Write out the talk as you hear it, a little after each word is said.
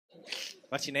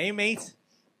What's your name, mate?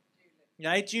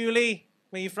 Right, Julie.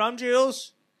 Where you from,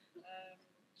 Jules?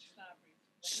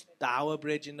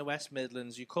 Stourbridge in the West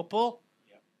Midlands. You couple?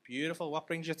 Yep. Beautiful. What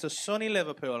brings you to sunny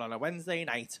Liverpool on a Wednesday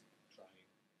night?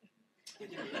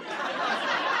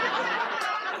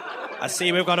 I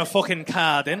see we've got a fucking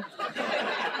card in.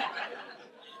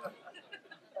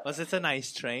 Was it a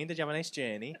nice train? Did you have a nice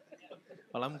journey?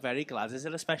 Well, I'm very glad. Is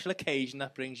it a special occasion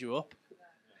that brings you up?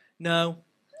 No.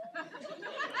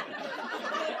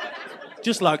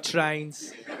 Just like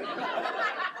trains.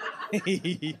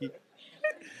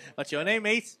 What's your name,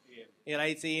 mate? Ian. You're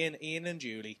right, Ian. Ian and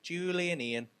Julie. Julie and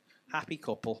Ian. Happy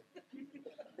couple.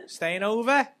 Staying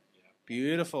over? Yeah.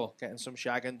 Beautiful. Getting some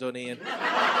shagging done, Ian.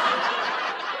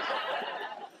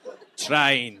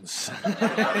 Trains.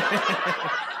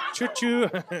 Choo-choo.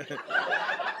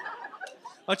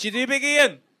 What you do, Big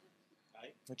Ian?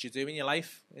 Right. What you do in your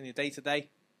life, in your day-to-day?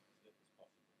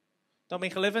 Don't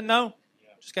make a living, no? Yeah.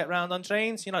 Just get round on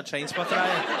trains? You're not a train spotter, are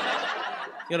you?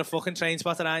 You're a fucking train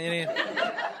spotter, aren't you, Ian?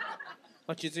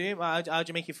 What you do? How'd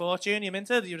you make your fortune? You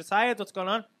minted? You retired? What's going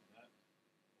on?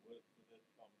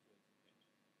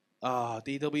 Oh,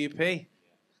 DWP.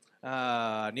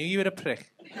 I knew you were a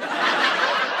prick.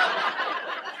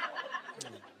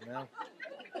 No.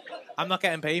 I'm not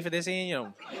getting paid for this, Ian, you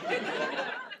know.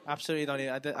 Absolutely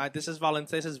don't. This is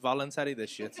voluntary, this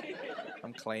shit.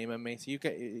 I'm claiming, mate. You do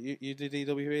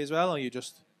DWP as well, or you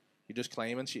just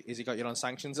claiming? Is he got you on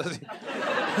sanctions, has he?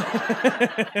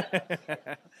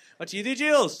 What do you do,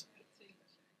 Jules?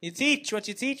 You teach? What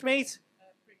you teach, mate?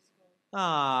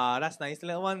 Ah, that's nice, the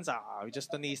little ones. Ah, we just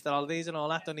done Easter holidays and all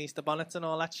that, done Easter bonnets and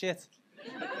all that shit.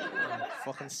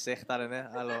 Fucking sick, that,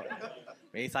 innit? I love it.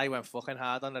 Mate, I went fucking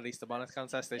hard on the Easter bonnet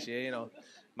contest this year, you know.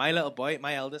 My little boy,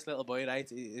 my eldest little boy, right,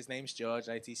 his name's George,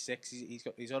 right, he's 6, he's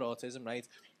got autism, right,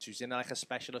 so he's in like a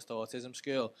specialist autism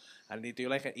school, and they do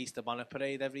like an Easter bonnet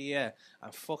parade every year,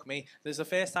 and fuck me, this is the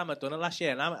first time I've done it last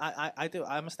year, and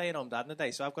I'm a stay-at-home dad in the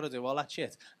day, so I've got to do all that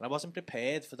shit, and I wasn't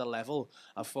prepared for the level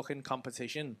of fucking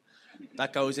competition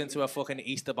that goes into a fucking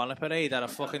Easter bonnet parade at a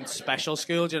fucking special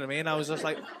school, do you know what I mean? I was just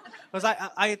like,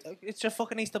 it's just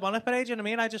fucking Easter bonnet parade, do you know what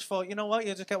I mean? I just thought, you know what,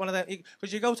 you just get one of them,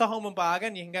 because you go to Home and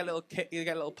Bargain, you can get little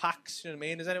little packs, you know what I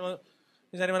mean? Has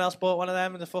anyone else bought one of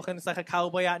them? And it's like a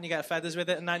cowboy hat and you get feathers with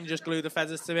it, and then you just glue the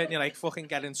feathers to it and you're like, fucking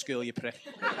get in school, you prick.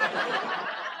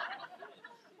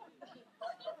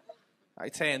 I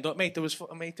turned up, mate. There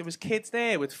was kids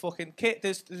there with fucking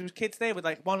there was kids there with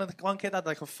like one kid had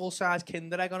like a full size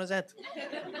Kinder Egg on his head,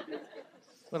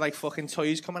 with like fucking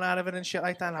toys coming out of it and shit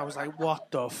like that. And I was like, what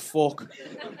the fuck?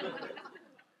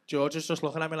 George was just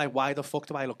looking at me like, why the fuck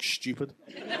do I look stupid?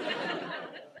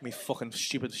 Me fucking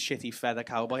stupid shitty feather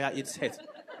cowboy hat you'd hit.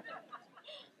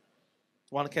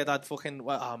 One kid had fucking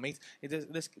mate.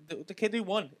 The kid who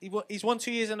won. He's won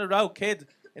 2 years in a row. Kid.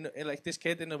 Like this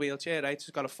kid in a wheelchair, right? He's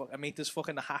got there's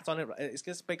fucking a hat on it. It's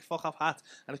this big fuck off hat,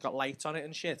 and it's got lights on it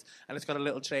and shit, and it's got a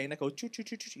little train that goes choo choo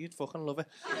choo choo. You'd fucking love it.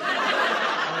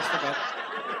 Honest to God.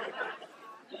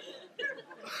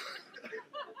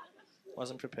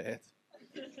 Wasn't prepared.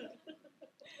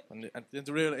 And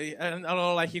the rule, and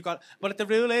all like but the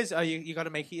rule is, you got to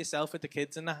make it yourself with the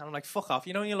kids and that. And I'm like, fuck off.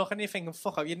 You know, when you look and you're thinking,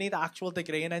 fuck off. You need an actual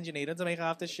degree in engineering to make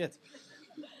half this shit.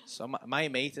 So my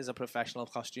mate is a professional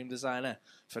costume designer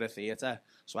for a theatre,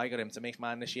 so I got him to make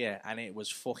mine this year, and it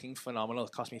was fucking phenomenal.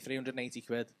 It cost me 380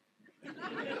 quid.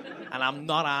 And I'm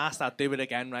not arsed, I'd do it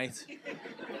again, right?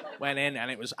 Went in, and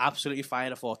it was absolutely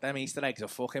fire. I thought, them Easter eggs are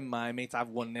fucking mine, mate. I've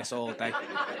won this all day.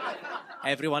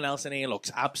 Everyone else in here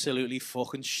looks absolutely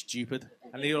fucking stupid.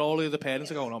 And all the other parents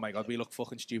are going, oh my God, we look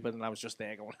fucking stupid. And I was just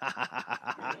there going, ha ha ha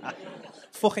ha ha.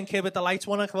 Fucking kid with the lights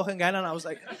won fucking again. And I was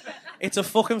like, it's a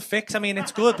fucking fix. I mean,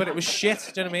 it's good, but it was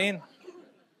shit. Do you know what I mean?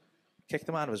 Kicked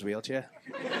him out of his wheelchair.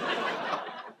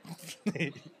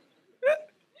 You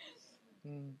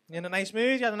in a nice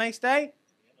mood? You had a nice day?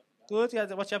 Good. What you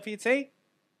had for your tea?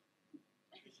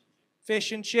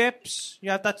 Fish and chips.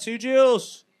 You had that too,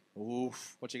 Jules?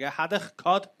 Oof. What you get? Haddock?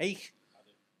 Cod? Hake?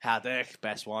 Haddock.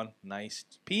 Best one. Nice.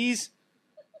 Peas?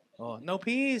 Oh, no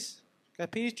peas.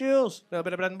 Get peas, Jules. A little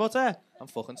bit of bread and butter. I'm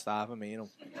fucking starving me, you know.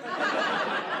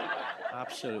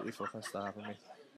 Absolutely fucking starving me.